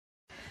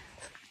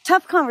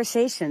tough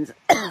conversations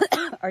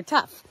are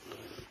tough.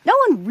 No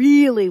one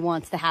really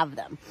wants to have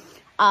them.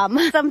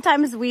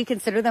 Sometimes we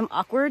consider them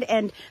awkward,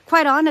 and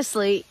quite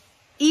honestly,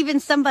 even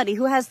somebody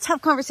who has tough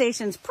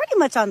conversations pretty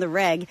much on the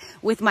reg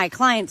with my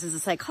clients as a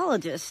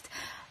psychologist,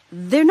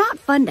 they're not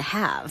fun to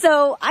have.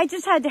 So I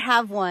just had to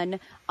have one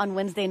on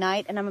Wednesday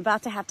night, and I'm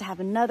about to have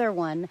another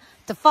one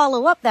to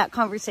follow up that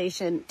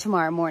conversation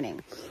tomorrow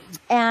morning.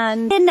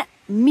 And in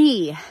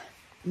me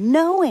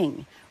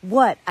knowing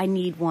what I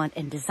need, want,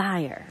 and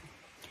desire,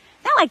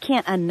 now I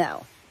can't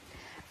unknow.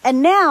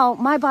 And now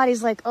my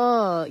body's like,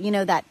 oh, you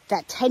know, that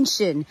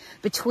tension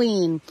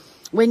between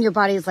when your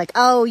body is like,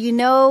 oh, you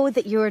know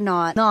that you're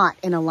not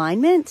in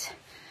alignment.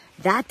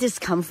 That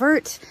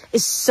discomfort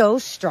is so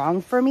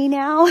strong for me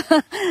now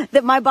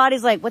that my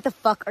body's like, what the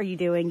fuck are you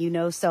doing? You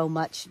know so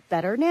much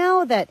better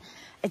now that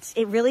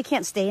it really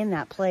can't stay in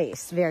that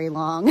place very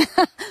long,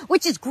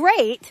 which is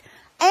great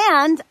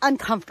and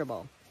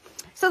uncomfortable.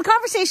 So the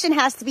conversation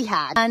has to be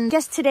had. And I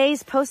guess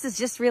today's post is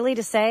just really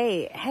to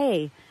say,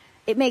 hey,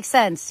 it makes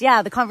sense.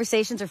 Yeah, the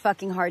conversations are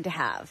fucking hard to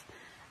have.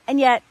 And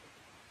yet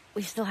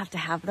we still have to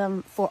have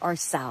them for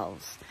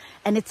ourselves.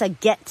 And it's a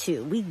get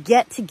to. We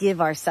get to give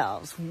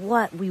ourselves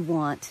what we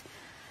want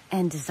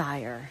and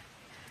desire.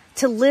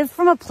 To live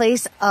from a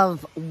place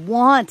of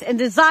want and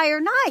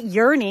desire, not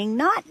yearning,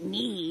 not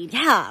need.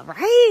 Yeah,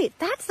 right?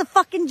 That's the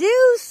fucking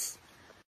juice.